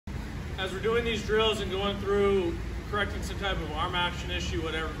as we're doing these drills and going through correcting some type of arm action issue,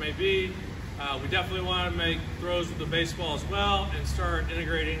 whatever it may be, we definitely want to make throws with the baseball as well and start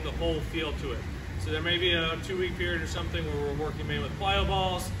integrating the whole feel to it. So there may be a 2-week period or something where we're working mainly with plyo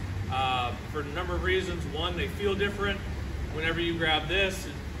balls for a number of reasons. One, they feel different. Whenever you grab this,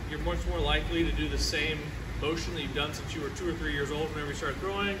 you're much more likely to do the same motion that you've done since you were 2 or 3 years old whenever you start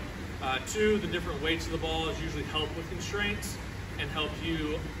throwing. Two, the different weights of the ball is usually help with constraints and help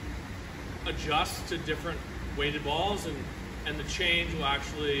you adjust to different weighted balls, and the change will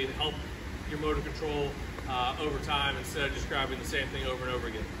actually help your motor control over time instead of just grabbing the same thing over and over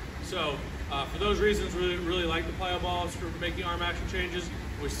again. So for those reasons, really like the plyo balls for making arm action changes.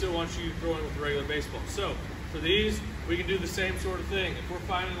 We still want you throwing with the regular baseball. So for these, we can do the same sort of thing. If we're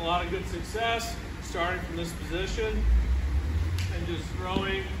finding a lot of good success, starting from this position and just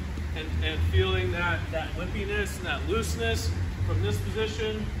throwing and feeling that limpiness and that looseness from this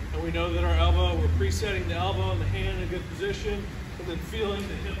position, and we know that our elbow, we're presetting the elbow and the hand in a good position, and then feeling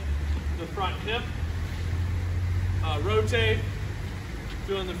the hip, the front hip, rotate,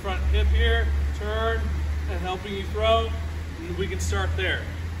 feeling the front hip here, turn, and helping you throw, and we can start there.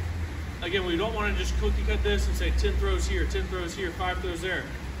 Again, we don't want to just cookie cut this and say 10 throws here, 10 throws here, 5 throws there.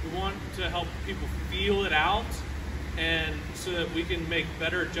 We want to help people feel it out, and so that we can make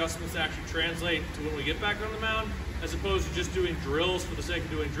better adjustments that actually translate to when we get back on the mound, as opposed to just doing drills for the sake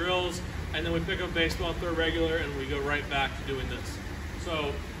of doing drills, and then we pick up baseball, throw regular, and we go right back to doing this.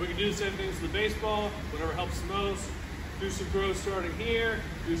 So we can do the same things with the baseball, whatever helps the most. Do some throws starting here,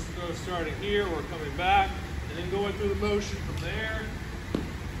 do some throws starting here, or coming back, and then going through the motion from there.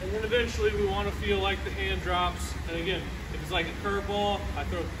 And then eventually we want to feel like the hand drops. And again, if it's like a curveball, I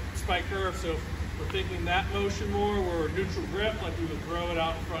throw spike curve. So if we're thinking that motion more, where a neutral grip, like we would throw it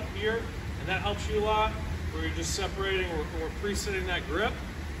out in front here, and that helps you a lot, where you're just separating or presetting that grip.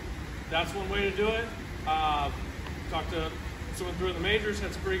 That's one way to do it. Talked to someone through in the majors,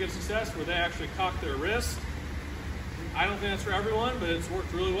 had some pretty good success where they actually cocked their wrist. I don't think that's for everyone, but it's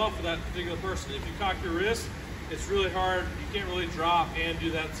worked really well for that particular person. If you cock your wrist, it's really hard. You can't really drop and do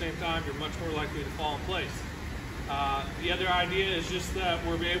that at the same time. You're much more likely to fall in place. The other idea is just that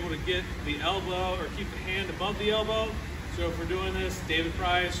we're able to get the elbow or keep the hand above the elbow. So if we're doing this, David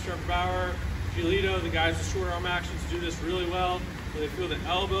Price, Trevor Bauer, Giolito, the guys with short arm actions do this really well, where they feel the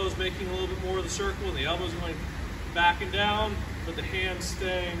elbows making a little bit more of the circle and the elbows going back and down, but the hand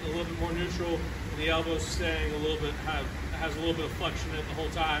staying a little bit more neutral and the elbows staying a little bit, has a little bit of flexion in it the whole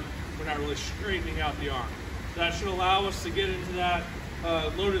time. We're not really straightening out the arm. That should allow us to get into that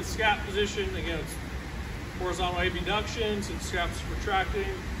loaded scap position. Again, it's horizontal abduction, so the scap's retracting,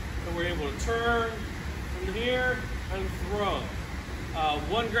 and we're able to turn from here and throw.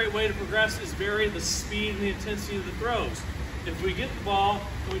 One great way to progress is vary the speed and the intensity of the throws. If we get the ball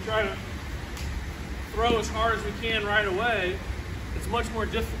and we try to throw as hard as we can right away, it's much more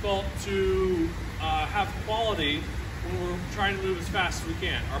difficult to have quality when we're trying to move as fast as we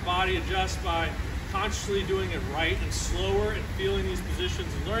can. Our body adjusts by consciously doing it right and slower and feeling these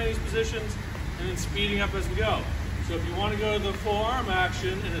positions and learning these positions and then speeding up as we go. So if you want to go to the full arm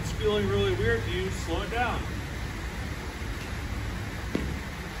action and it's feeling really weird to you, slow it down.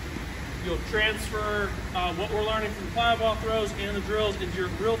 You'll transfer what we're learning from the plyo ball throws and the drills into your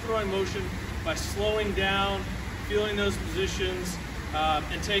real throwing motion by slowing down, feeling those positions,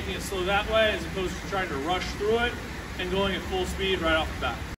 and taking it slow that way as opposed to trying to rush through it and going at full speed right off the bat.